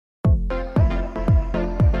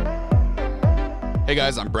Hey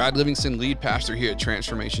guys, I'm Brad Livingston, lead pastor here at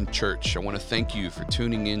Transformation Church. I want to thank you for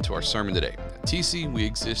tuning in to our sermon today. At TC, we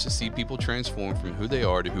exist to see people transform from who they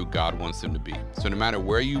are to who God wants them to be. So no matter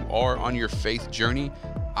where you are on your faith journey,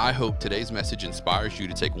 I hope today's message inspires you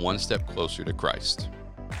to take one step closer to Christ.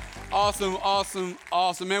 Awesome.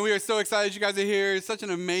 Man, we are so excited you guys are here. It's such an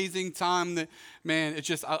amazing time that, man, it's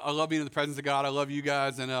just, I love being in the presence of God. I love you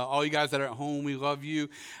guys, and all you guys that are at home, we love you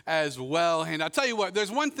as well. And I'll tell you what, there's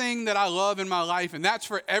one thing that I love in my life, and that's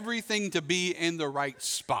for everything to be in the right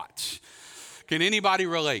spot. Can anybody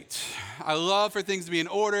relate? I love for things to be in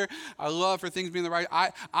order. I love for things to be in the right.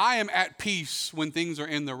 I am at peace when things are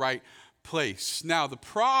in the right place. Now, the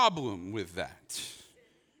problem with that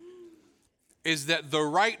is that the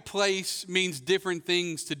right place means different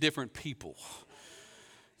things to different people.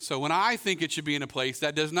 So when I think it should be in a place,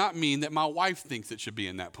 that does not mean that my wife thinks it should be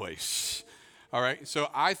in that place. All right, so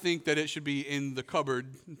I think that it should be in the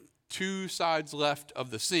cupboard, 2 sides left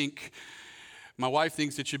of the sink. My wife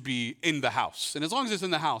thinks it should be in the house. And as long as it's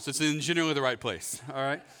in the house, it's in generally the right place, all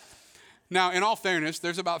right? Now, in all fairness,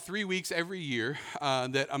 there's about 3 weeks every year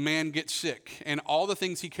that a man gets sick, and all the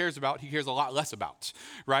things he cares about, he cares a lot less about,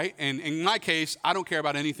 right? And in my case, I don't care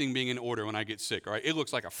about anything being in order when I get sick, all right? It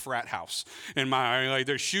looks like a frat house in my, like,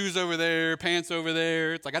 there's shoes over there, pants over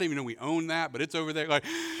there. It's like, I didn't even know we own that, but it's over there, like,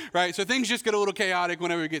 right? So things just get a little chaotic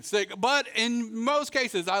whenever we get sick. But in most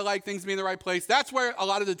cases, I like things to be in the right place. That's where a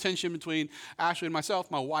lot of the tension between Ashley and myself,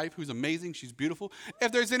 my wife, who's amazing, she's beautiful.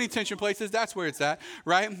 If there's any tension places, that's where it's at,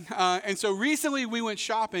 right? And so recently we went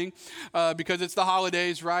shopping because it's the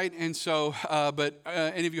holidays, right? And so, but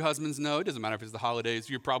any of you husbands know, it doesn't matter if it's the holidays,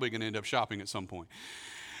 you're probably going to end up shopping at some point.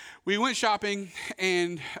 We went shopping,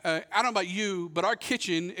 and I don't know about you, but our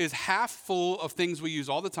kitchen is half full of things we use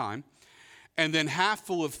all the time, and then half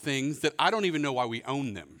full of things that I don't even know why we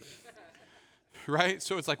own them. Right?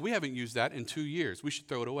 So it's like, we haven't used that in 2 years. We should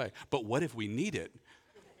throw it away. But what if we need it?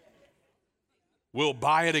 We'll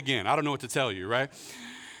buy it again. I don't know what to tell you, right?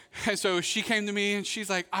 And so she came to me and she's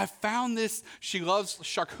like, I found this. She loves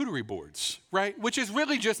charcuterie boards, right? Which is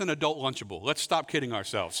really just an adult Lunchable. Let's stop kidding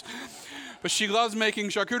ourselves. But she loves making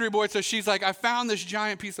charcuterie boards. So she's like, I found this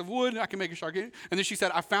giant piece of wood. I can make a charcuterie. And then she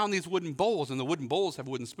said, I found these wooden bowls, and the wooden bowls have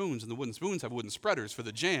wooden spoons, and the wooden spoons have wooden spreaders for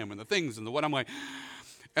the jam and the things and the what. I'm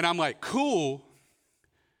like, cool.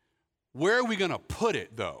 Where are we going to put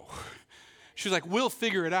it, though? She's like, we'll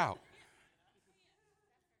figure it out.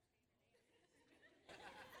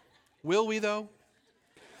 Will we, though?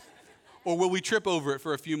 Or will we trip over it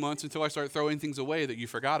for a few months until I start throwing things away that you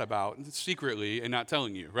forgot about secretly and not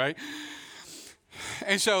telling you, right?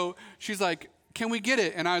 And so she's like, can we get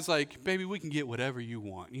it? And I was like, baby, we can get whatever you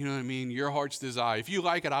want. You know what I mean? Your heart's desire. If you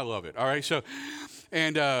like it, I love it, all right? So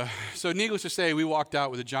needless to say, we walked out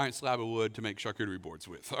with a giant slab of wood to make charcuterie boards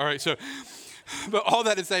with, all right? So, but all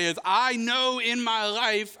that to say is, I know in my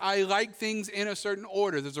life, I like things in a certain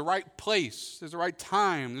order. There's a right place. There's a right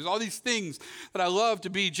time. There's all these things that I love to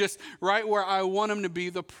be just right where I want them to be.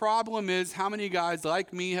 The problem is, how many guys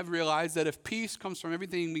like me have realized that if peace comes from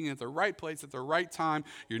everything being at the right place at the right time,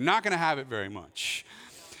 you're not going to have it very much.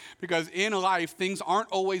 Because in life, things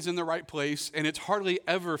aren't always in the right place, and it hardly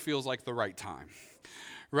ever feels like the right time,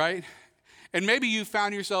 right? And maybe you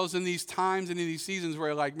found yourselves in these times and in these seasons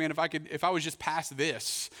where, like, man, if I was just past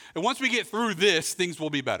this, and once we get through this, things will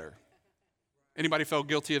be better. Anybody felt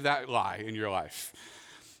guilty of that lie in your life?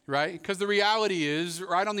 Right? Because the reality is,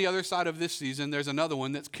 right on the other side of this season, there's another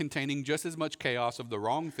one that's containing just as much chaos of the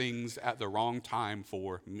wrong things at the wrong time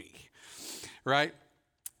for me. Right?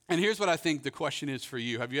 And here's what I think the question is for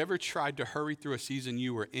you. Have you ever tried to hurry through a season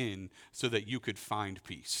you were in so that you could find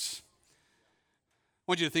peace?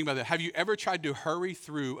 I want you to think about that. Have you ever tried to hurry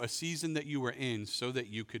through a season that you were in so that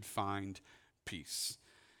you could find peace?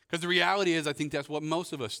 Because the reality is, I think that's what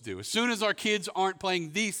most of us do. As soon as our kids aren't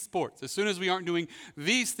playing these sports, as soon as we aren't doing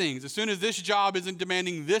these things, as soon as this job isn't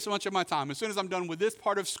demanding this much of my time, as soon as I'm done with this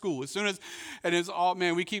part of school, as soon as, and it's all,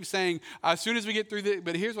 man, we keep saying, as soon as we get through this,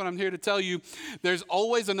 but here's what I'm here to tell you, there's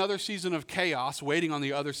always another season of chaos waiting on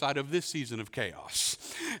the other side of this season of chaos.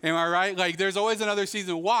 Am I right? Like, there's always another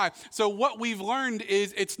season. Why? So what we've learned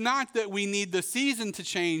is it's not that we need the season to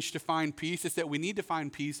change to find peace, it's that we need to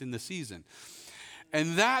find peace in the season.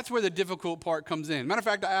 And that's where the difficult part comes in. Matter of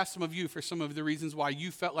fact, I asked some of you for some of the reasons why you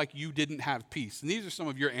felt like you didn't have peace. And these are some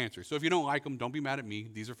of your answers. So if you don't like them, don't be mad at me.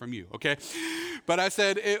 These are from you, okay? But I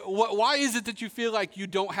said, why is it that you feel like you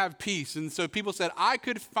don't have peace? And so people said, I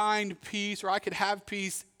could find peace or I could have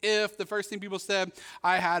peace if the first thing people said,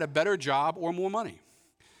 I had a better job or more money.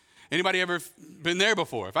 Anybody ever been there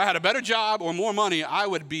before? If I had a better job or more money, I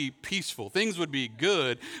would be peaceful. Things would be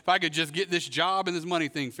good if I could just get this job and this money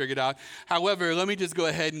thing figured out. However, let me just go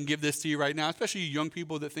ahead and give this to you right now, especially you young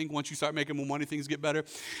people that think once you start making more money, things get better.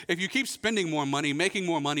 If you keep spending more money, making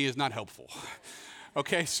more money is not helpful.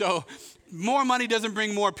 Okay, so more money doesn't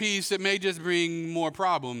bring more peace. It may just bring more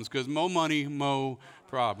problems because more money, more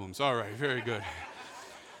problems. All right, very good.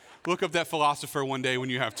 Look up that philosopher one day when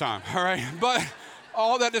you have time, all right? But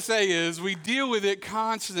all that to say is we deal with it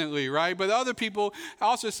constantly, right? But other people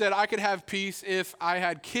also said I could have peace if I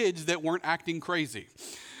had kids that weren't acting crazy.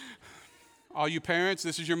 All you parents,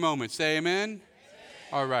 this is your moment. Say amen.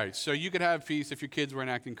 All right, so you could have peace if your kids weren't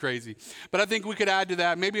acting crazy. But I think we could add to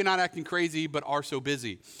that, maybe you're not acting crazy, but are so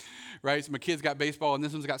busy, right? So my kid's got baseball, and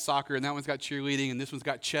this one's got soccer, and that one's got cheerleading, and this one's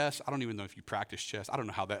got chess. I don't even know if you practice chess. I don't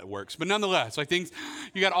know how that works. But nonetheless, like things,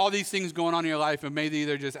 you got all these things going on in your life, and maybe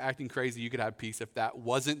they're just acting crazy. You could have peace if that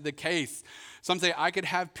wasn't the case. Some say I could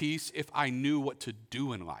have peace if I knew what to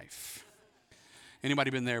do in life.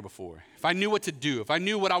 Anybody been there before? If I knew what to do, if I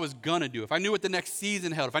knew what I was going to do, if I knew what the next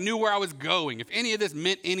season held, if I knew where I was going, if any of this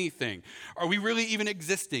meant anything, are we really even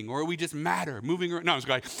existing, or are we just matter, moving around? No, it's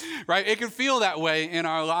like, right? It could feel that way in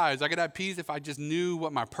our lives. I could have peace if I just knew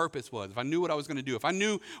what my purpose was, if I knew what I was going to do, if I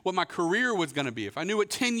knew what my career was going to be, if I knew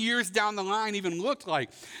what 10 years down the line even looked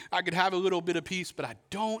like, I could have a little bit of peace, but I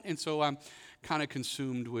don't, and so I'm kind of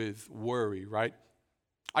consumed with worry, right?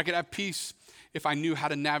 I could have peace if I knew how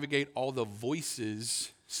to navigate all the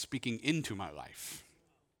voices speaking into my life.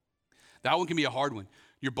 That one can be a hard one.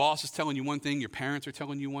 Your boss is telling you one thing, your parents are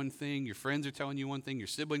telling you one thing, your friends are telling you one thing, your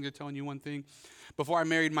siblings are telling you one thing. Before I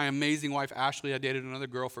married my amazing wife, Ashley, I dated another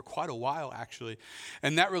girl for quite a while, actually.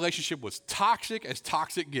 And that relationship was toxic as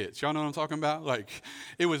toxic gets. Y'all know what I'm talking about? Like,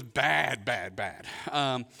 it was bad, bad, bad.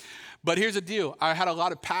 But here's the deal. I had a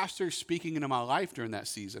lot of pastors speaking into my life during that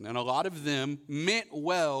season, and a lot of them meant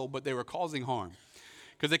well, but they were causing harm.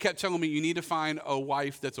 Because they kept telling me, you need to find a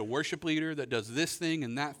wife that's a worship leader that does this thing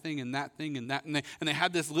and that thing and that thing and that. And they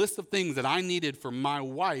had this list of things that I needed for my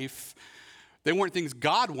wife. They weren't things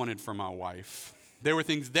God wanted for my wife. They were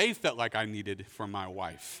things they felt like I needed for my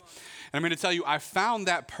wife. And I'm going to tell you, I found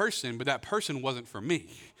that person, but that person wasn't for me.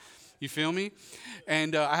 You feel me?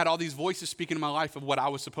 And I had all these voices speaking in my life of what I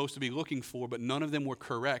was supposed to be looking for, but none of them were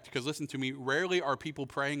correct. Because listen to me, rarely are people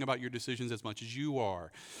praying about your decisions as much as you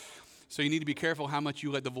are. So you need to be careful how much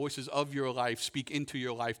you let the voices of your life speak into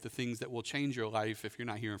your life, the things that will change your life if you're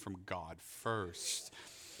not hearing from God first.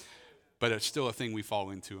 But it's still a thing we fall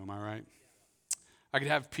into, am I right? I could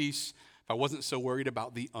have peace if I wasn't so worried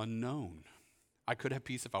about the unknown. I could have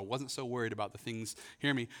peace if I wasn't so worried about the things,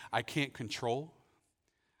 hear me, I can't control.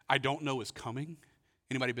 I don't know is coming.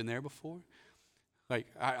 Anybody been there before? Like,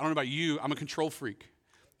 I don't know about you, I'm a control freak,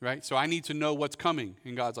 right? So I need to know what's coming.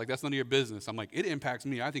 And God's like, that's none of your business. I'm like, it impacts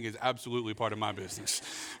me. I think it's absolutely part of my business.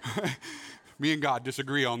 Me and God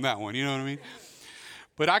disagree on that one, you know what I mean?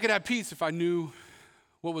 But I could have peace if I knew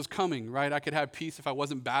what was coming, right? I could have peace if I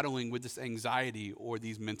wasn't battling with this anxiety or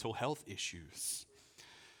these mental health issues.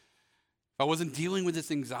 If I wasn't dealing with this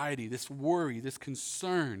anxiety, this worry, this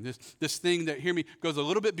concern, this thing that, hear me, goes a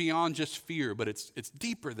little bit beyond just fear, but it's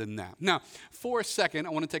deeper than that. Now, for a second, I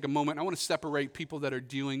want to take a moment. I want to separate people that are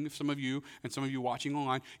dealing, some of you and some of you watching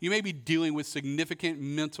online, you may be dealing with significant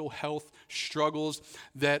mental health struggles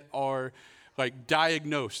that are like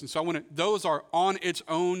diagnosed. And so those are on its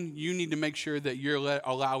own. You need to make sure that you're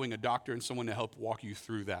allowing a doctor and someone to help walk you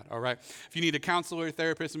through that, all right? If you need a counselor,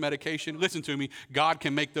 therapist, and medication, listen to me, God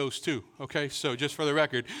can make those too, okay? So just for the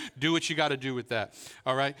record, do what you got to do with that,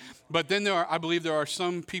 all right? But then I believe there are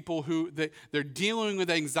some people who, they're dealing with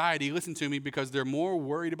anxiety, listen to me, because they're more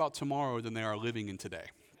worried about tomorrow than they are living in today.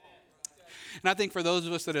 And I think for those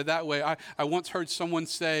of us that are that way, I once heard someone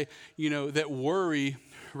say, that worry,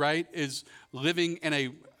 right, is living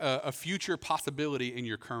in a future possibility in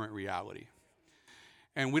your current reality.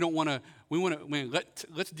 And we want to,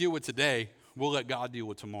 let's deal with today. We'll let God deal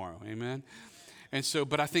with tomorrow. Amen. And so,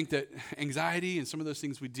 but I think that anxiety and some of those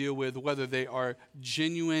things we deal with, whether they are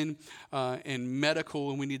genuine and medical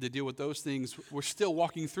and we need to deal with those things, we're still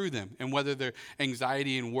walking through them. And whether they're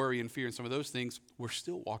anxiety and worry and fear and some of those things, we're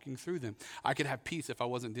still walking through them. I could have peace if I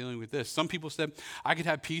wasn't dealing with this. Some people said, I could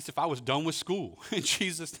have peace if I was done with school. In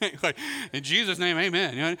Jesus' name,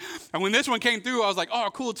 amen. And when this one came through, I was like, oh,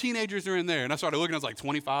 cool, teenagers are in there. And I started looking, I was like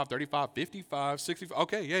 25, 35, 55, 65.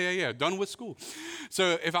 Okay, yeah, done with school.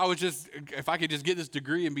 So if I could just get this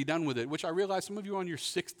degree and be done with it, which I realize some of you are on your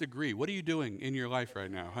 6th degree. What are you doing in your life right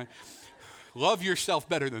now? Huh? Love yourself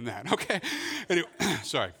better than that, okay? Anyway,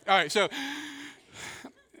 sorry. All right, so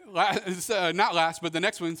not last, but the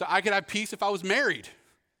next one, so I could have peace if I was married.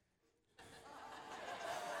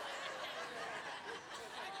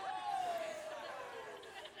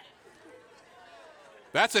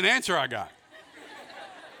 That's an answer I got.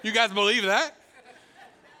 You guys believe that?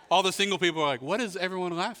 All the single people are like, what is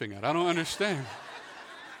everyone laughing at? I don't understand.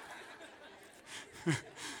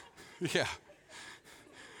 Yeah.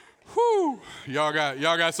 Whew. Y'all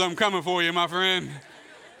got something coming for you, my friend.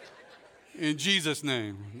 In Jesus'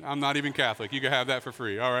 name. I'm not even Catholic. You can have that for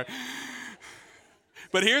free. All right.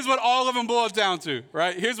 But here's what all of them boils down to,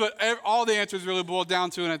 right? Here's what all the answers really boil down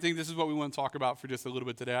to, and I think this is what we want to talk about for just a little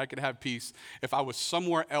bit today. I could have peace if I was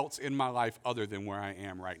somewhere else in my life other than where I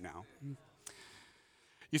am right now.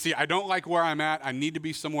 You see, I don't like where I'm at. I need to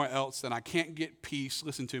be somewhere else, and I can't get peace,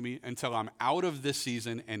 listen to me, until I'm out of this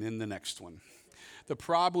season and in the next one. The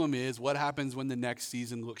problem is, what happens when the next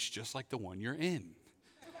season looks just like the one you're in?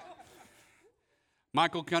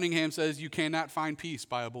 Michael Cunningham says you cannot find peace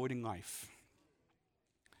by avoiding life.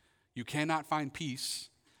 You cannot find peace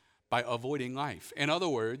by avoiding life. In other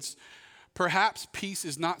words, perhaps peace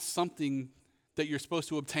is not something that you're supposed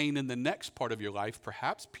to obtain in the next part of your life.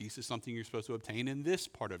 Perhaps peace is something you're supposed to obtain in this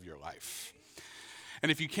part of your life. And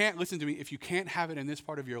if you can't, listen to me, if you can't have it in this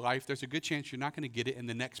part of your life, there's a good chance you're not going to get it in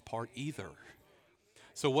the next part either.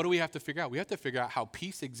 So what do we have to figure out? We have to figure out how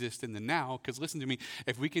peace exists in the now, because listen to me,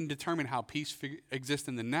 if we can determine how peace exists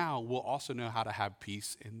in the now, we'll also know how to have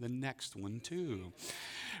peace in the next one too.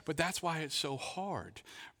 But that's why it's so hard,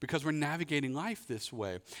 because we're navigating life this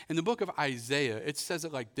way. In the book of Isaiah, it says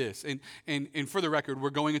it like this, and for the record, we're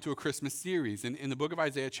going into a Christmas series. And in the book of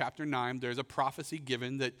Isaiah chapter 9, there's a prophecy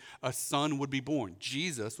given that a son would be born.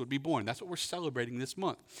 Jesus would be born. That's what we're celebrating this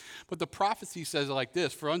month. But the prophecy says it like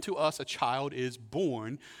this, for unto us a child is born,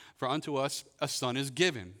 for unto us a son is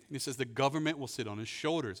given. And it says the government will sit on his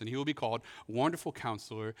shoulders, and he will be called Wonderful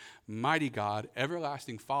Counselor, Mighty God,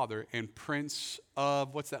 Everlasting Father, and Prince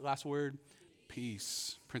of, what's that last word?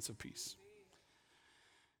 Peace. Prince of Peace.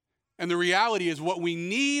 And the reality is what we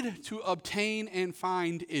need to obtain and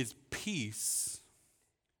find is peace,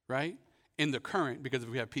 right? In the current, because if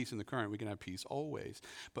we have peace in the current, we can have peace always.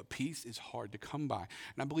 But peace is hard to come by.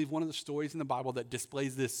 And I believe one of the stories in the Bible that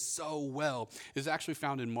displays this so well is actually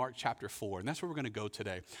found in Mark chapter 4. And that's where we're going to go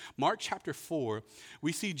today. Mark chapter 4,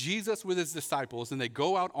 we see Jesus with his disciples, and they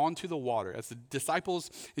go out onto the water. As the disciples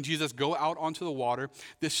and Jesus go out onto the water,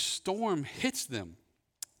 this storm hits them.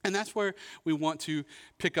 And that's where we want to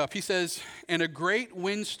pick up. He says, and a great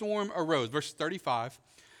windstorm arose. Verse 35.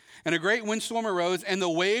 And a great windstorm arose, and the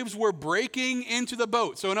waves were breaking into the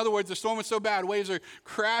boat. So in other words, the storm was so bad, waves are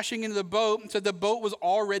crashing into the boat, so the boat was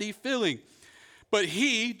already filling. But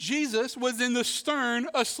he, Jesus, was in the stern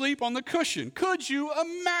asleep on the cushion. Could you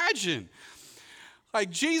imagine?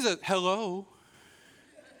 Like, Jesus, hello.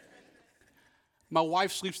 My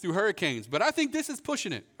wife sleeps through hurricanes, but I think this is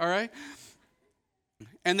pushing it, all right?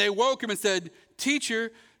 And they woke him and said,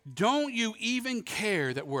 Teacher, don't you even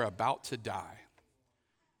care that we're about to die?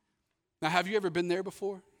 Now, have you ever been there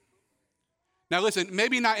before? Now, listen,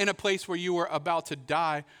 maybe not in a place where you were about to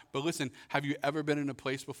die, but listen, have you ever been in a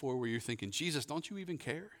place before where you're thinking, Jesus, don't you even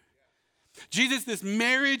care? Jesus, this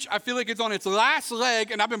marriage, I feel like it's on its last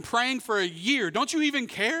leg, and I've been praying for a year. Don't you even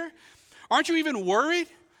care? Aren't you even worried?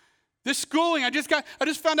 This schooling, I just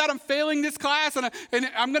found out I'm failing this class, and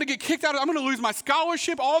I'm going to get kicked out. I'm going to lose my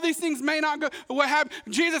scholarship. All these things may not go. What happened?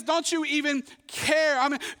 Jesus, don't you even care? I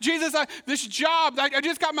mean, Jesus, this job, I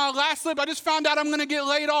just got my last slip. I just found out I'm going to get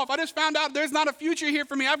laid off. I just found out there's not a future here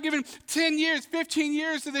for me. I've given 10 years, 15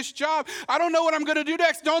 years to this job. I don't know what I'm going to do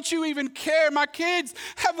next. Don't you even care? My kids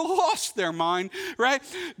have lost their mind, right?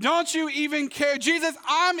 Don't you even care? Jesus,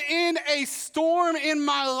 I'm in a storm in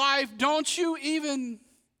my life. Don't you even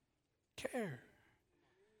care?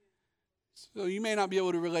 So you may not be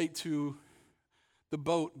able to relate to the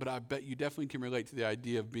boat, but I bet you definitely can relate to the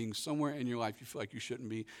idea of being somewhere in your life you feel like you shouldn't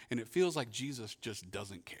be, and it feels like Jesus just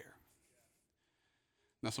doesn't care.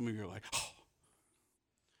 Now some of you are like, oh,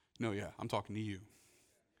 no, yeah, I'm talking to you.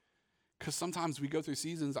 Because sometimes we go through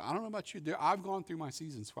seasons, I don't know about you, I've gone through my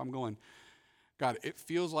seasons where I'm going, God, it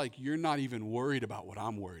feels like you're not even worried about what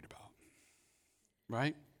I'm worried about,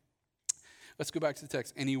 right? Let's go back to the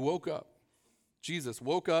text. And he woke up. Jesus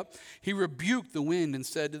woke up. He rebuked the wind and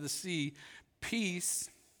said to the sea, peace,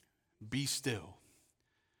 be still.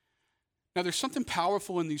 Now there's something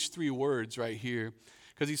powerful in these three words right here,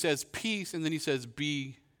 because he says peace and then he says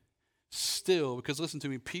be still. Because listen to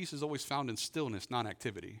me, peace is always found in stillness, not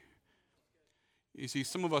activity. You see,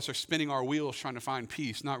 some of us are spinning our wheels trying to find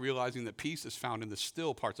peace, not realizing that peace is found in the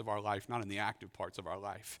still parts of our life, not in the active parts of our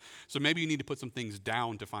life. So maybe you need to put some things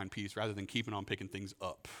down to find peace rather than keeping on picking things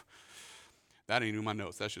up. That ain't in my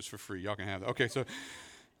notes. That's just for free. Y'all can have that. Okay, so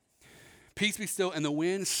peace be still. And the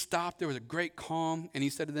wind stopped. There was a great calm. And he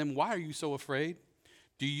said to them, why are you so afraid?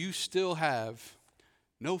 Do you still have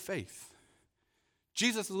no faith.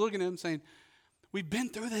 Jesus is looking at him saying, we've been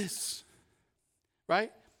through this,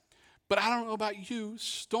 right? But I don't know about you,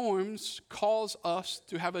 storms cause us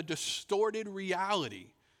to have a distorted reality.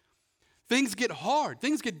 Things get hard,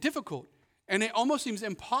 things get difficult, and it almost seems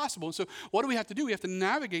impossible. So what do we have to do? We have to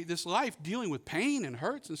navigate this life dealing with pain and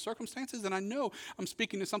hurts and circumstances. And I know I'm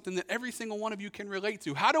speaking to something that every single one of you can relate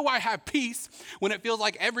to. How do I have peace when it feels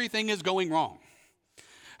like everything is going wrong?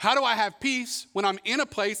 How do I have peace when I'm in a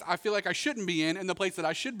place I feel like I shouldn't be in, and the place that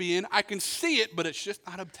I should be in, I can see it, but it's just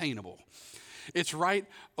not obtainable? It's right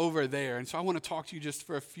over there. And so I want to talk to you just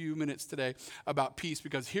for a few minutes today about peace,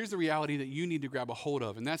 because here's the reality that you need to grab a hold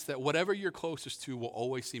of, and that's that whatever you're closest to will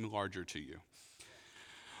always seem larger to you.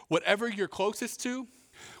 Whatever you're closest to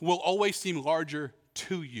will always seem larger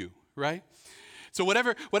to you, right? So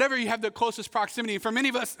whatever you have the closest proximity, and for many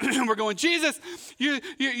of us, we're going, Jesus,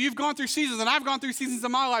 you've gone through seasons, and I've gone through seasons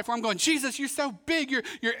of my life where I'm going, Jesus, you're so big,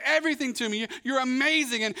 you're everything to me, you're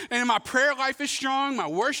amazing, and my prayer life is strong, my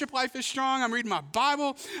worship life is strong, I'm reading my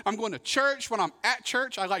Bible, I'm going to church. When I'm at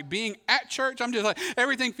church, I like being at church. I'm just like,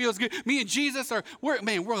 everything feels good. Me and Jesus we're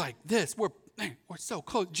like this, we're so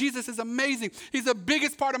close. Jesus is amazing. He's the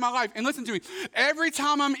biggest part of my life. And listen to me, every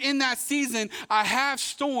time I'm in that season, I have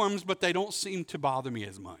storms, but they don't seem to bother me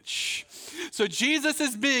as much. So Jesus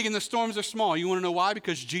is big and the storms are small. You want to know why?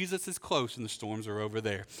 Because Jesus is close and the storms are over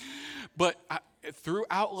there. But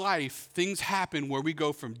throughout life, things happen where we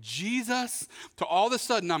go from Jesus to all of a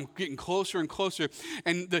sudden I'm getting closer and closer.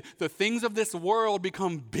 And the things of this world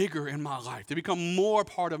become bigger in my life. They become more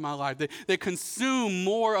part of my life. They consume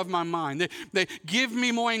more of my mind. They give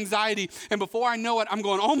me more anxiety. And before I know it, I'm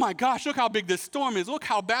going, oh my gosh, look how big this storm is. Look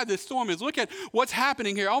how bad this storm is. Look at what's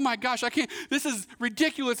happening here. Oh my gosh, this is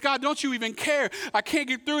ridiculous. God, don't you even care? I can't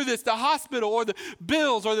get through this. The hospital or the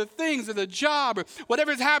bills or the things or the job or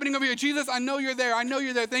whatever's happening over here. Jesus, I know you're there. I know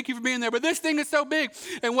you're there. Thank you for being there. But this thing is so big.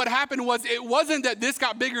 And what happened was, it wasn't that this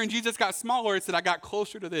got bigger and Jesus got smaller. It's that I got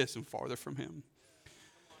closer to this and farther from him.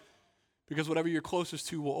 Because whatever you're closest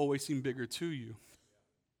to will always seem bigger to you.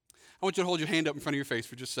 I want you to hold your hand up in front of your face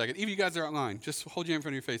for just a second. Even you guys are online, just hold your hand in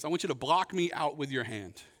front of your face. I want you to block me out with your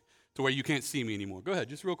hand to where you can't see me anymore. Go ahead,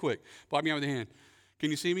 just real quick. Block me out with your hand. Can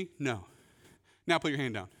you see me? No. Now put your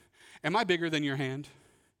hand down. Am I bigger than your hand?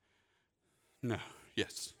 No.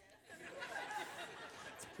 Yes.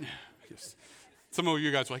 Yes. Some of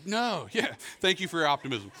you guys are like, no. Yeah. Thank you for your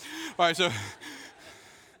optimism. All right, so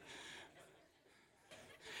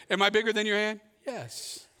am I bigger than your hand?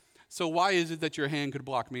 Yes. So why is it that your hand could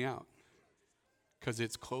block me out? Because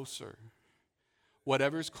it's closer.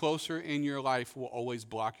 Whatever's closer in your life will always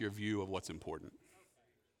block your view of what's important.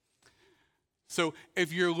 So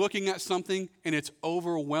if you're looking at something and it's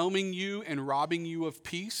overwhelming you and robbing you of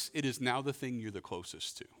peace, it is now the thing you're the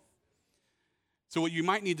closest to. So what you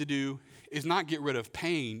might need to do is not get rid of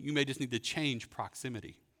pain. You may just need to change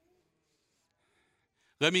proximity.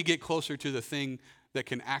 Let me get closer to the thing that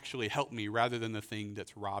can actually help me rather than the thing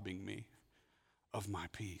that's robbing me of my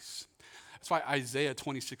peace. That's why Isaiah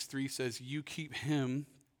 26:3 says, you keep him,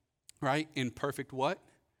 right, in perfect what?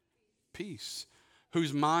 Peace.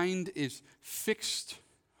 Whose mind is fixed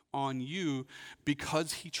on you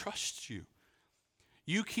because he trusts you.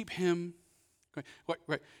 You keep him,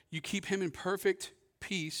 right? You keep him in perfect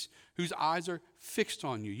peace, whose eyes are fixed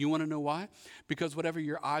on you. You want to know why? Because whatever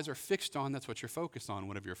your eyes are fixed on, that's what you're focused on.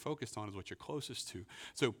 Whatever you're focused on is what you're closest to.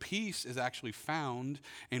 So peace is actually found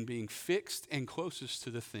in being fixed and closest to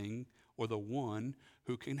the thing or the one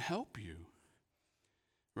who can help you,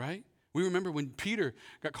 right? We remember when Peter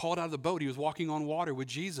got called out of the boat, he was walking on water with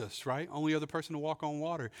Jesus, right? Only other person to walk on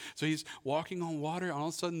water. So he's walking on water, and all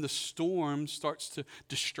of a sudden the storm starts to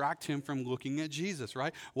distract him from looking at Jesus,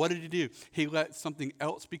 right? What did he do? He let something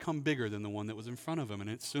else become bigger than the one that was in front of him. And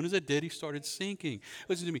as soon as it did, he started sinking.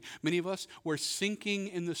 Listen to me. Many of us, we're sinking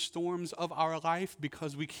in the storms of our life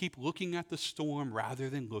because we keep looking at the storm rather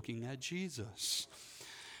than looking at Jesus.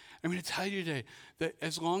 I'm going to tell you today that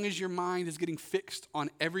as long as your mind is getting fixed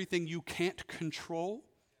on everything you can't control,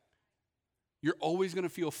 you're always going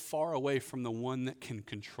to feel far away from the one that can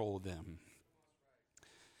control them.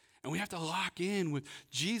 And we have to lock in with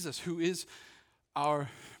Jesus, who is our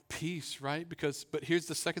peace, right? But here's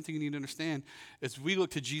the second thing you need to understand, is we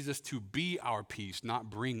look to Jesus to be our peace,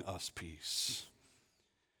 not bring us peace.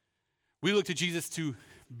 We look to Jesus to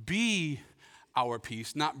be our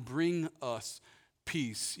peace, not bring us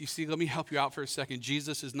peace. You see, let me help you out for a second.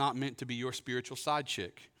 Jesus is not meant to be your spiritual side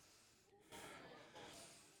chick.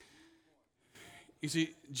 You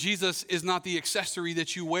see, Jesus is not the accessory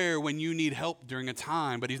that you wear when you need help during a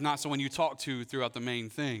time, but he's not someone you talk to throughout the main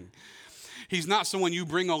thing. He's not someone you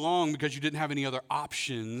bring along because you didn't have any other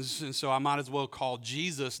options. And so I might as well call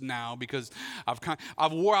Jesus now because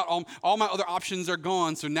I've wore out all my other options are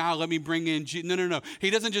gone. So now let me bring in No. He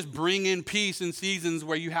doesn't just bring in peace in seasons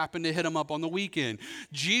where you happen to hit him up on the weekend.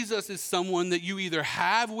 Jesus is someone that you either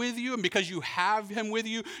have with you, and because you have him with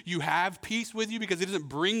you, you have peace with you because he doesn't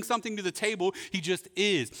bring something to the table. He just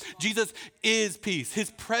is. Jesus is peace.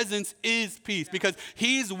 His presence is peace. Because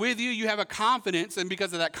he's with you, you have a confidence, and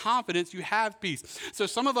because of that confidence, you have peace. So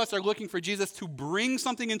some of us are looking for Jesus to bring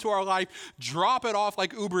something into our life, drop it off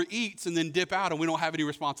like Uber Eats, and then dip out, and we don't have any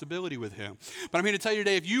responsibility with him. But I'm here to tell you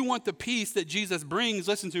today, if you want the peace that Jesus brings,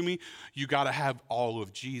 listen to me, you got to have all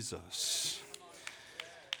of Jesus.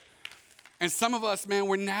 And some of us, man,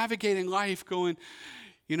 we're navigating life going,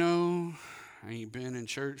 I ain't been in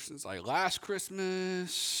church since like last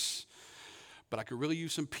Christmas, but I could really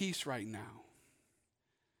use some peace right now.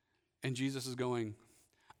 And Jesus is going,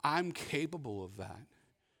 I'm capable of that.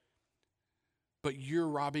 But you're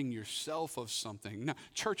robbing yourself of something. Now,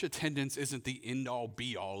 church attendance isn't the end-all,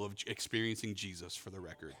 be-all of experiencing Jesus, for the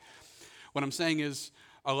record. What I'm saying is,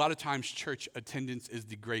 a lot of times church attendance is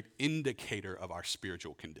the great indicator of our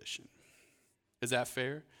spiritual condition. Is that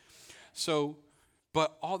fair? So,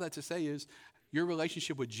 but all that to say is, your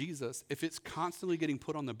relationship with Jesus, if it's constantly getting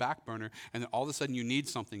put on the back burner and then all of a sudden you need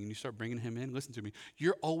something and you start bringing him in, listen to me,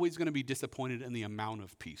 you're always going to be disappointed in the amount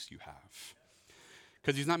of peace you have.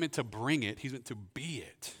 Because he's not meant to bring it, he's meant to be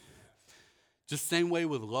it. Just same way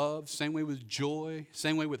with love, same way with joy,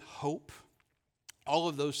 same way with hope. All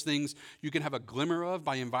of those things you can have a glimmer of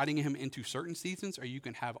by inviting him into certain seasons, or you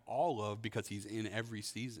can have all of because he's in every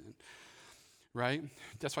season. Right?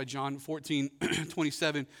 That's why John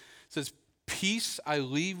 14:27 says, peace I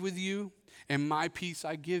leave with you, and my peace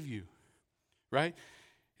I give you. Right?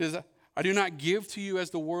 He says, I do not give to you as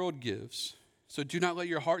the world gives. So do not let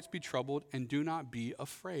your hearts be troubled, and do not be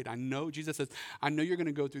afraid. Jesus says, I know you're going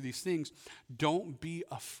to go through these things. Don't be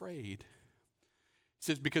afraid. He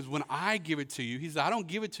says, because when I give it to you, he says, I don't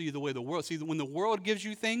give it to you the way the world. See, when the world gives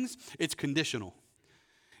you things, it's conditional.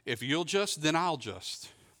 If you'll just, then I'll just.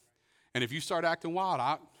 And if you start acting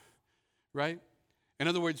wild, right? In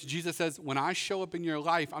other words, Jesus says, when I show up in your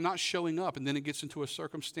life, I'm not showing up and then it gets into a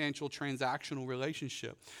circumstantial, transactional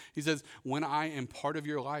relationship. He says, when I am part of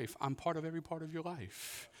your life, I'm part of every part of your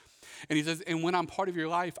life. And he says, and when I'm part of your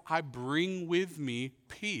life, I bring with me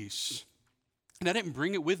peace. And I didn't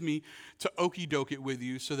bring it with me to okey doke it with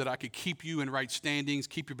you so that I could keep you in right standings,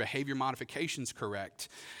 keep your behavior modifications correct.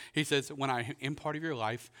 He says, when I am part of your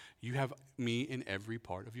life, you have me in every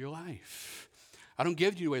part of your life. I don't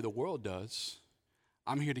give you the way the world does.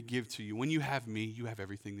 I'm here to give to you. When you have me, you have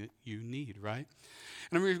everything that you need, right?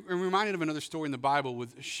 And I'm reminded of another story in the Bible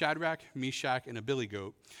with Shadrach, Meshach, and a billy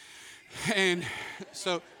goat. And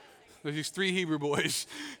so there's these three Hebrew boys.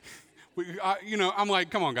 I'm like,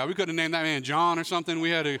 come on, God, we could have named that man John or something. We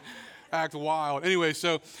had to act wild. Anyway,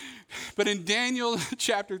 but in Daniel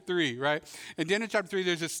chapter 3, right? In Daniel chapter 3,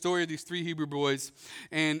 there's this story of these three Hebrew boys.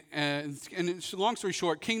 And long story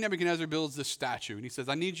short, King Nebuchadnezzar builds this statue. And he says,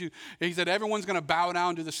 he said, everyone's going to bow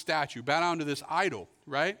down to the statue, bow down to this idol,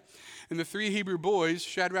 right? And the three Hebrew boys,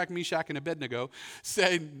 Shadrach, Meshach, and Abednego,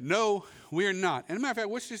 said, no, we're not. And as a matter of fact,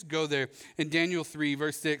 let's just go there. In Daniel 3,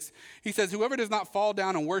 verse 6, he says, whoever does not fall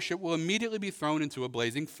down and worship will immediately be thrown into a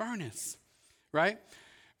blazing furnace, right?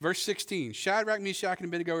 Verse 16, Shadrach, Meshach, and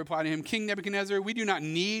Abednego replied to him, King Nebuchadnezzar, we do not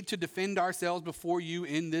need to defend ourselves before you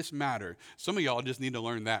in this matter. Some of y'all just need to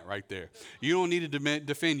learn that right there. You don't need to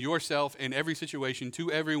defend yourself in every situation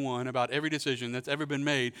to everyone about every decision that's ever been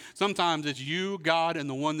made. Sometimes it's you, God, and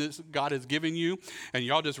the one that God has given you, and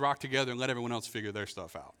y'all just rock together and let everyone else figure their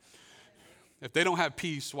stuff out. If they don't have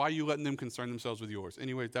peace, why are you letting them concern themselves with yours?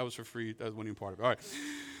 Anyway, that was for free. That was one part of it. All right.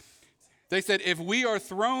 They said, if we are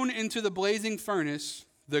thrown into the blazing furnace,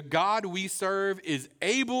 the God we serve is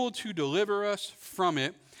able to deliver us from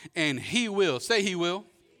it, and he will. Say he will.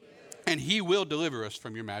 And he will deliver us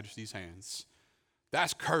from your majesty's hands.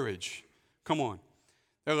 That's courage. Come on.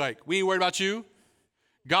 They're like, we ain't worried about you.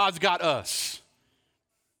 God's got us.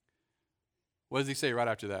 What does he say right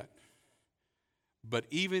after that? But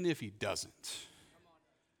even if he doesn't.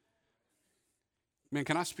 Man,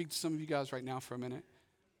 can I speak to some of you guys right now for a minute?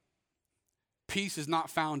 Peace is not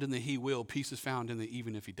found in the he will. Peace is found in the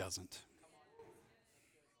even if he doesn't.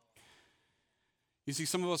 You see,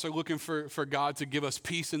 some of us are looking for God to give us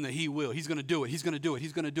peace in the he will. He's going to do it. He's going to do it.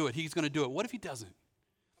 He's going to do it. He's going to do it. What if he doesn't?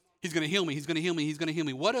 He's going to heal me. He's going to heal me. He's going to heal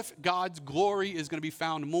me. What if God's glory is going to be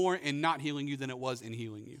found more in not healing you than it was in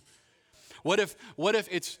healing you? What if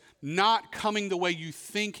it's not coming the way you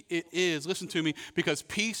think it is? Listen to me, because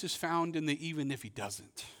peace is found in the even if he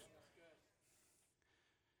doesn't.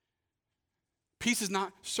 Peace is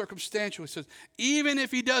not circumstantial. It says, even if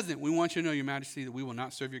he doesn't, we want you to know, your majesty, that we will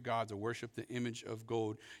not serve your gods or worship the image of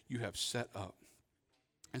gold you have set up.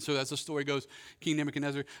 And so as the story goes, King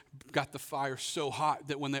Nebuchadnezzar got the fire so hot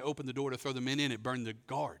that when they opened the door to throw the men in, it burned the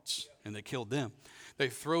guards and they killed them. They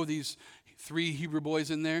throw these 3 Hebrew boys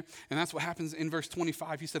in there, and that's what happens in verse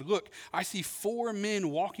 25. He said, look, I see 4 men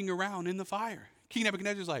walking around in the fire. King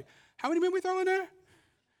Nebuchadnezzar's like, how many men we throw in there?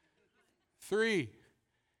 3.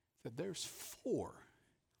 Said, there's 4.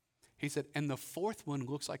 He said, and the 4th one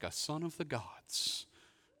looks like a son of the gods.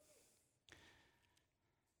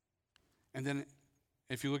 And then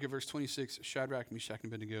if you look at verse 26, Shadrach, Meshach,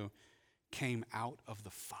 and Abednego came out of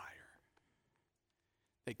the fire.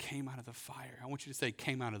 They came out of the fire. I want you to say,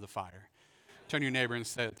 came out of the fire. Turn to your neighbor and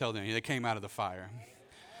tell them, they came out of the fire.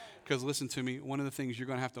 Because listen to me, one of the things you're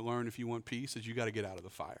going to have to learn if you want peace is you got to get out of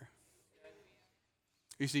the fire.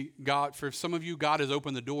 You see, God, for some of you, God has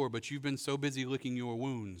opened the door, but you've been so busy licking your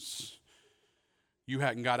wounds, you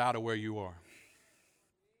hadn't got out of where you are.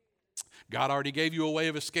 God already gave you a way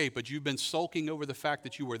of escape, but you've been sulking over the fact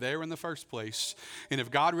that you were there in the first place. And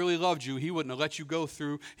if God really loved you, he wouldn't have let you go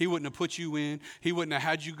through. He wouldn't have put you in. He wouldn't have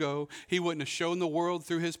had you go. He wouldn't have shown the world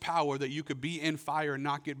through his power that you could be in fire and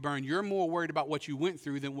not get burned. You're more worried about what you went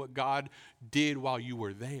through than what God did while you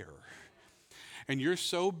were there. And you're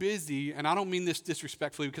so busy, and I don't mean this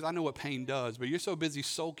disrespectfully because I know what pain does, but you're so busy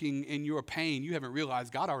sulking in your pain, you haven't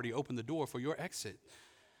realized God already opened the door for your exit.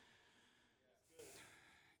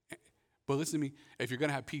 But listen to me, if you're going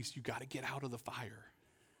to have peace, you got to get out of the fire.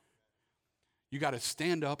 You got to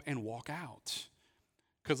stand up and walk out.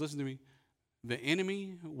 Because listen to me, the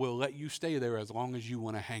enemy will let you stay there as long as you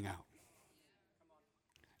want to hang out.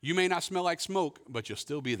 You may not smell like smoke, but you'll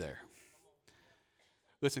still be there.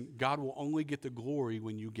 Listen, God will only get the glory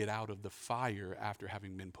when you get out of the fire after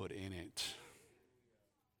having been put in it.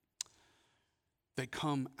 They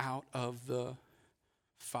come out of the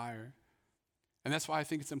fire. And that's why I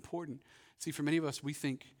think it's important. See, for many of us, we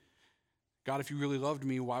think, God, if you really loved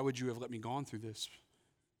me, why would you have let me go through this?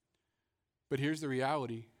 But here's the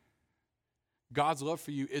reality. God's love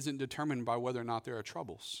for you isn't determined by whether or not there are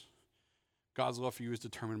troubles. God's love for you is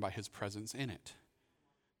determined by his presence in it.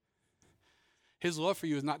 His love for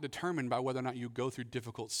you is not determined by whether or not you go through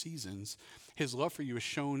difficult seasons. His love for you is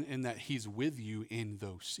shown in that he's with you in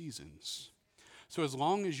those seasons. So as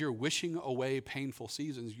long as you're wishing away painful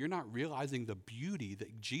seasons, you're not realizing the beauty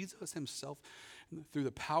that Jesus himself, through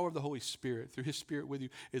the power of the Holy Spirit, through his Spirit with you,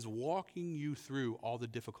 is walking you through all the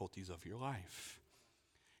difficulties of your life.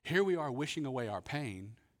 Here we are wishing away our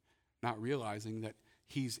pain, not realizing that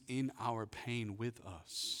he's in our pain with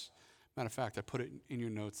us. Matter of fact, I put it in your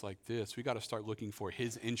notes like this. We got to start looking for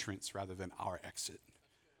his entrance rather than our exit.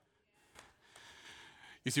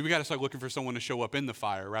 You see, we got to start looking for someone to show up in the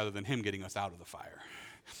fire rather than him getting us out of the fire.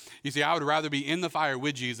 You see, I would rather be in the fire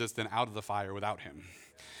with Jesus than out of the fire without him.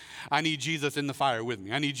 I need Jesus in the fire with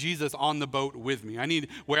me. I need Jesus on the boat with me. I need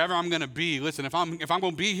wherever I'm going to be. Listen, if I'm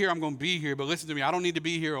going to be here, I'm going to be here. But listen to me, I don't need to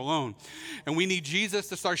be here alone. And we need Jesus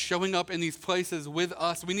to start showing up in these places with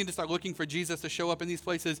us. We need to start looking for Jesus to show up in these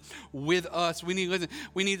places with us. We need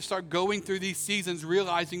to start going through these seasons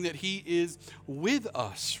realizing that he is with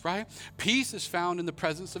us, right? Peace is found in the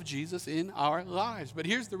presence of Jesus in our lives. But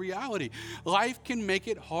here's the reality. Life can make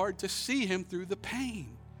it hard to see him through the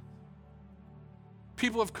pain.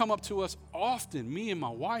 People have come up to us often, me and my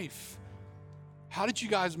wife. How did you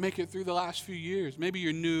guys make it through the last few years? Maybe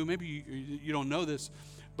you're new, maybe you don't know this,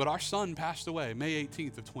 but our son passed away May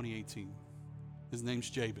 18th of 2018. His name's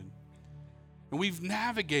Jabin. And we've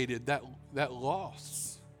navigated that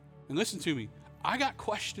loss. And listen to me, I got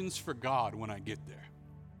questions for God when I get there.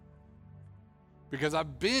 Because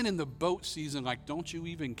I've been in the boat season like, don't you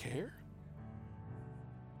even care?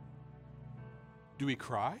 Do we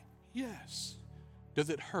cry? Yes. Does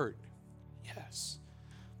it hurt? Yes.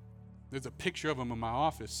 There's a picture of him in my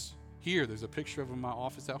office. Here, there's a picture of him in my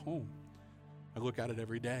office at home. I look at it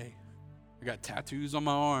every day. I got tattoos on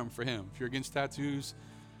my arm for him. If you're against tattoos,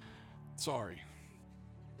 sorry.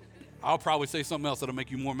 I'll probably say something else that'll make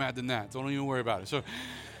you more mad than that. So don't even worry about it.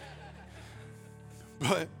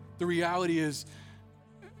 But the reality is,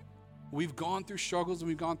 we've gone through struggles and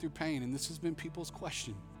we've gone through pain, and this has been people's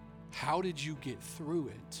question. How did you get through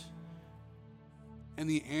it? And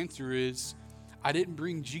the answer is, I didn't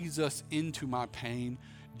bring Jesus into my pain.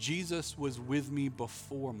 Jesus was with me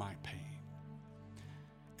before my pain.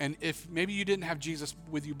 And if maybe you didn't have Jesus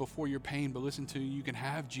with you before your pain, but listen to you can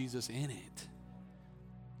have Jesus in it.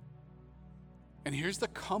 And here's the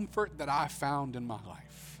comfort that I found in my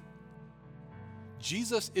life.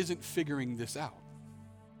 Jesus isn't figuring this out.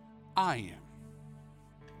 I am.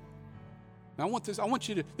 And I want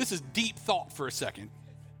you to, this is deep thought for a second,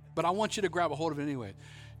 but I want you to grab a hold of it anyway.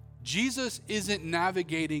 Jesus isn't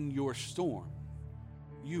navigating your storm.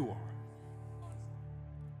 You are.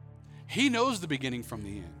 He knows the beginning from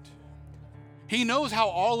the end. He knows how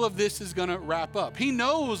all of this is going to wrap up. He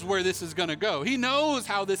knows where this is going to go. He knows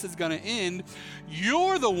how this is going to end.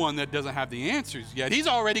 You're the one that doesn't have the answers yet. He's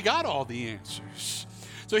already got all the answers.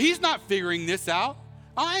 So he's not figuring this out.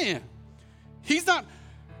 I am. He's not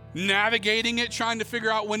navigating it, trying to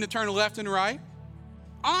figure out when to turn left and right.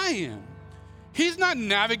 I am. He's not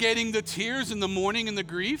navigating the tears in the mourning and the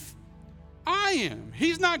grief. I am.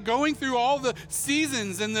 He's not going through all the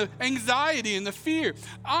seasons and the anxiety and the fear.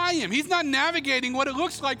 I am. He's not navigating what it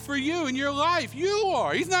looks like for you in your life. You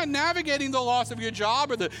are. He's not navigating the loss of your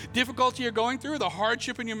job or the difficulty you're going through or the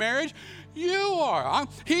hardship in your marriage. You are.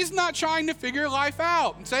 He's not trying to figure life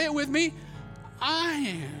out. Say it with me.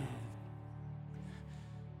 I am.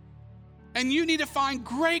 And you need to find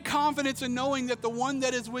great confidence in knowing that the one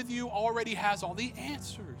that is with you already has all the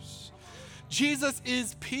answers. Jesus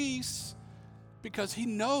is peace because he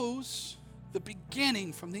knows the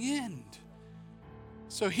beginning from the end.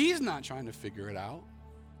 So he's not trying to figure it out.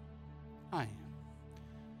 I am.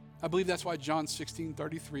 I believe that's why John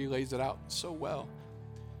 16:33 lays it out so well.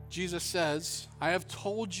 Jesus says, I have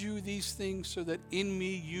told you these things so that in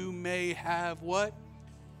me you may have what?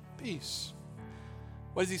 Peace.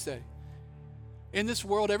 What does he say? In this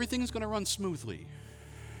world, everything's going to run smoothly.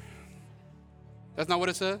 That's not what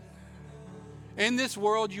it said? In this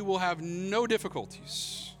world, you will have no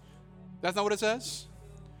difficulties. That's not what it says?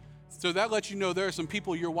 So that lets you know there are some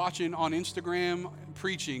people you're watching on Instagram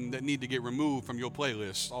preaching that need to get removed from your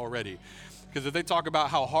playlist already. Because if they talk about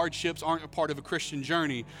how hardships aren't a part of a Christian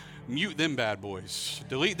journey, mute them bad boys.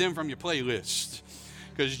 Delete them from your playlist.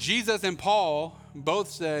 Because Jesus and Paul both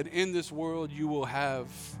said, in this world, you will have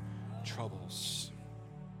troubles.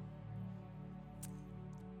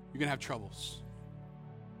 You're going to have troubles.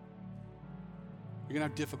 You're going to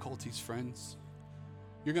have difficulties, friends.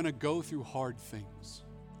 You're going to go through hard things.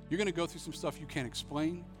 You're going to go through some stuff you can't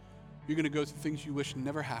explain. You're going to go through things you wish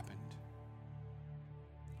never happened.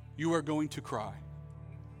 You are going to cry.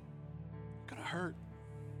 It's going to hurt.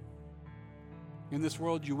 In this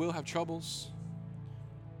world, you will have troubles.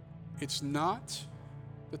 It's not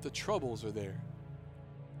that the troubles are there.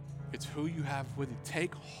 It's who you have with you.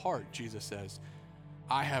 Take heart, Jesus says.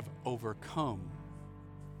 I have overcome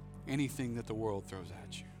anything that the world throws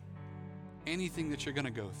at you. Anything that you're going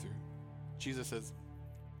to go through. Jesus says,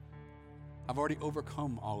 I've already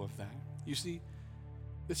overcome all of that. You see,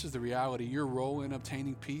 this is the reality. Your role in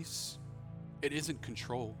obtaining peace, it isn't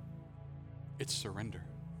control. It's surrender.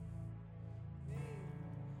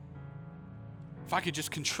 If I could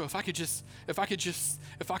just control, if I could just, let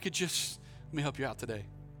me help you out today.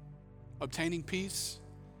 Obtaining peace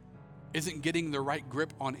isn't getting the right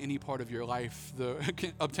grip on any part of your life.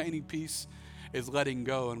 Obtaining peace is letting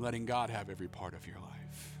go and letting God have every part of your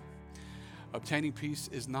life. Obtaining peace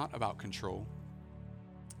is not about control.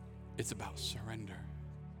 It's about surrender.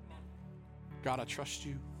 God, I trust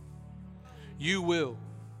you. You will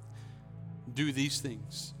do these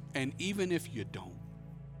things. And even if you don't,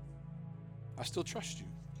 I still trust you.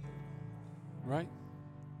 Right?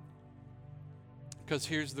 Because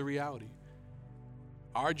here's the reality.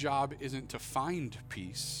 Our job isn't to find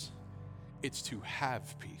peace, it's to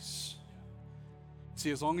have peace.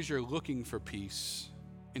 See, as long as you're looking for peace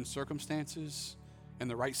in circumstances, in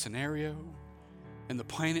the right scenario, and the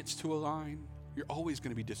planets to align, you're always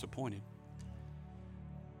going to be disappointed.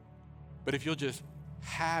 But if you'll just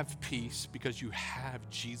have peace because you have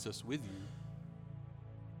Jesus with you,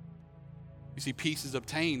 you see, peace is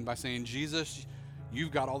obtained by saying, Jesus,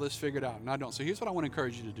 you've got all this figured out, and I don't. So here's what I want to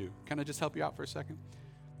encourage you to do. Can I just help you out for a second?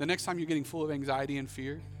 The next time you're getting full of anxiety and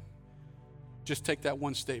fear, just take that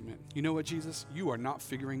one statement. You know what, Jesus? You are not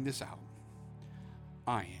figuring this out.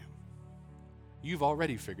 I am. You've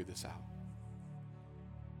already figured this out.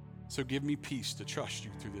 So give me peace to trust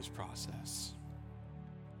you through this process.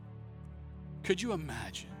 Could you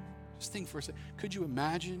imagine? Just think for a second. Could you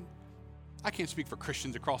imagine? I can't speak for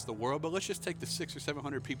Christians across the world, but let's just take the 600 or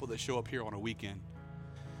 700 people that show up here on a weekend.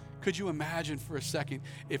 Could you imagine for a second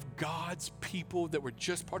if God's people that were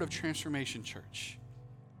just part of Transformation Church,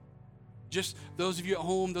 just those of you at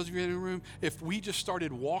home, those of you in the room, if we just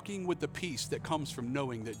started walking with the peace that comes from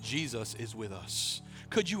knowing that Jesus is with us?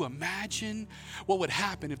 Could you imagine what would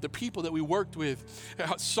happen if the people that we worked with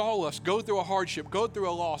saw us go through a hardship, go through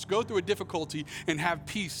a loss, go through a difficulty, and have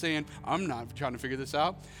peace saying, I'm not trying to figure this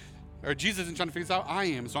out. Or Jesus isn't trying to figure this out, I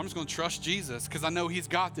am. So I'm just going to trust Jesus because I know he's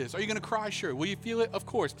got this. Are you going to cry? Sure. Will you feel it? Of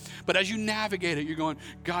course. But as you navigate it, you're going,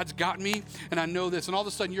 God's got me and I know this. And all of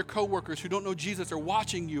a sudden your coworkers who don't know Jesus are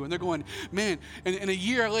watching you and they're going, man, and a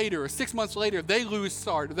year later or 6 months later, they lose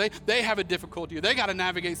start. They have a difficulty. They got to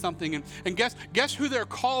navigate something. And guess who they're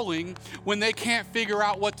calling when they can't figure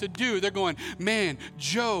out what to do? They're going, man,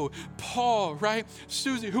 Joe, Paul, right?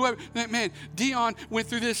 Susie, whoever. Man, Dion went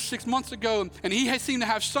through this 6 months ago and he has seemed to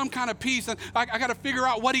have some kind of peace, and I got to figure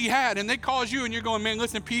out what he had. And they calls you and you're going, man,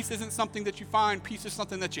 listen, peace isn't something that you find. Peace is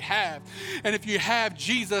something that you have. And if you have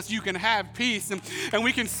Jesus, you can have peace. And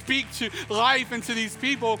we can speak to life into these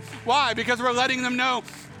people. Why? Because we're letting them know,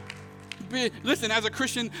 listen, as a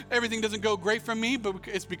Christian, everything doesn't go great for me, but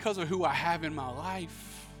it's because of who I have in my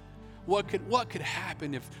life. What could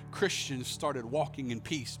happen if Christians started walking in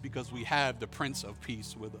peace because we have the Prince of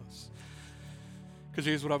Peace with us? Because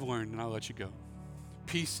here's what I've learned, and I'll let you go.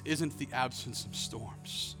 Peace isn't the absence of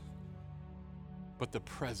storms, but the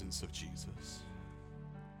presence of Jesus.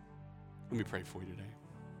 Let me pray for you today.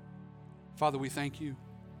 Father, we thank you.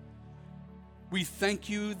 We thank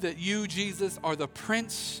you that you, Jesus, are the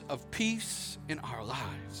Prince of Peace in our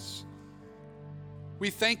lives. We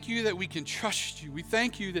thank you that we can trust you. We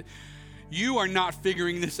thank you that you are not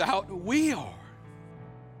figuring this out. We are.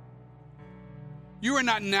 You are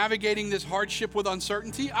not navigating this hardship with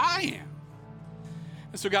uncertainty. I am.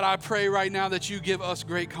 And so, God, I pray right now that you give us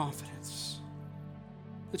great confidence,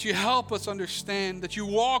 that you help us understand, that you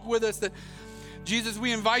walk with us, that, Jesus,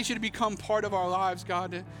 we invite you to become part of our lives,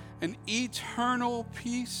 God, an eternal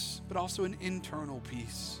peace, but also an internal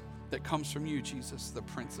peace that comes from you, Jesus, the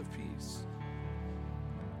Prince of Peace.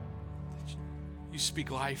 That you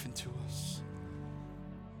speak life into us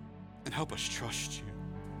and help us trust you,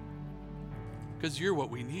 because you're what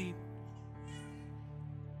we need.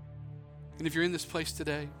 And if you're in this place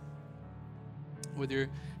today with your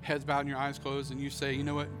heads bowed and your eyes closed and you say, you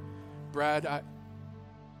know what, Brad,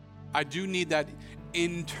 I do need that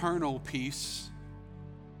internal peace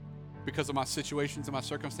because of my situations and my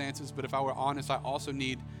circumstances, but if I were honest, I also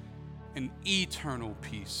need an eternal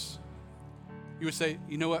peace. You would say,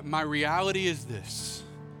 you know what, my reality is this.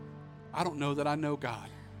 I don't know that I know God.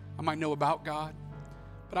 I might know about God,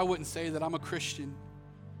 but I wouldn't say that I'm a Christian.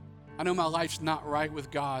 I know my life's not right with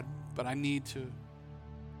God, but I need to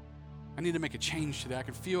make a change today. I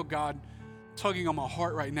can feel God tugging on my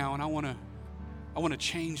heart right now, and I want to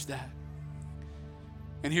change that.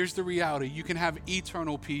 And here's the reality. You can have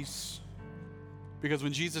eternal peace because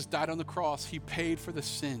when Jesus died on the cross, he paid for the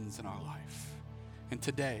sins in our life. And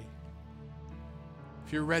today,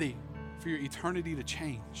 if you're ready for your eternity to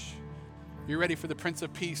change, you're ready for the Prince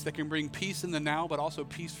of Peace that can bring peace in the now, but also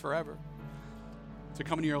peace forever, to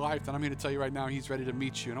come into your life, then I'm here to tell you right now, he's ready to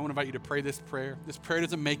meet you. And I want to invite you to pray this prayer. This prayer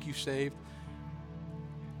doesn't make you saved.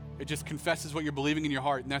 It just confesses what you're believing in your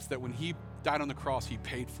heart, and that's that when he died on the cross, he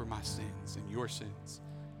paid for my sins and your sins.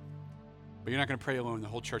 But you're not going to pray alone. The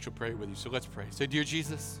whole church will pray with you. So let's pray. Say, dear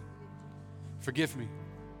Jesus, forgive me.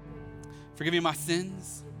 Forgive me my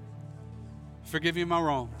sins. Forgive me my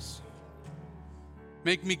wrongs.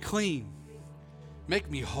 Make me clean. Make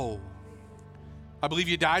me whole. I believe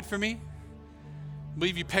you died for me. I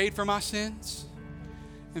believe you paid for my sins.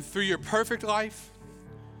 And through your perfect life,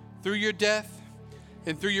 through your death,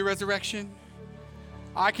 and through your resurrection,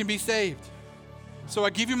 I can be saved. So I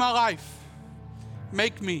give you my life.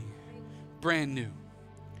 Make me brand new.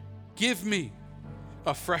 Give me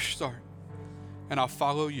a fresh start, and I'll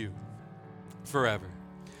follow you forever.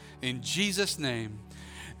 In Jesus' name,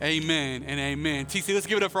 amen and amen. TC, let's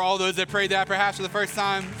give it up for all those that prayed that perhaps for the first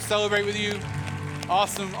time. Celebrate with you.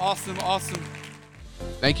 Awesome, awesome, awesome.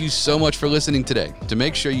 Thank you so much for listening today. To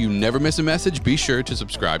make sure you never miss a message, be sure to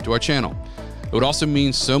subscribe to our channel. It would also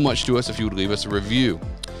mean so much to us if you would leave us a review.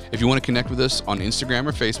 If you want to connect with us on Instagram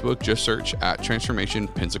or Facebook, just search at Transformation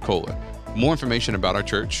Pensacola. For more information about our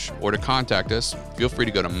church or to contact us, feel free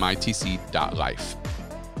to go to mytc.life.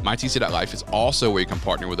 MyTC.life is also where you can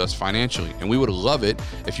partner with us financially, and we would love it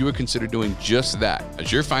if you would consider doing just that,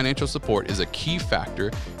 as your financial support is a key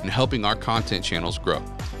factor in helping our content channels grow.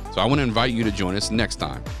 So I want to invite you to join us next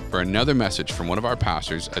time for another message from one of our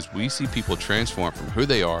pastors as we see people transform from who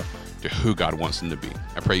they are to who God wants them to be.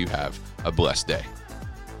 I pray you have a blessed day.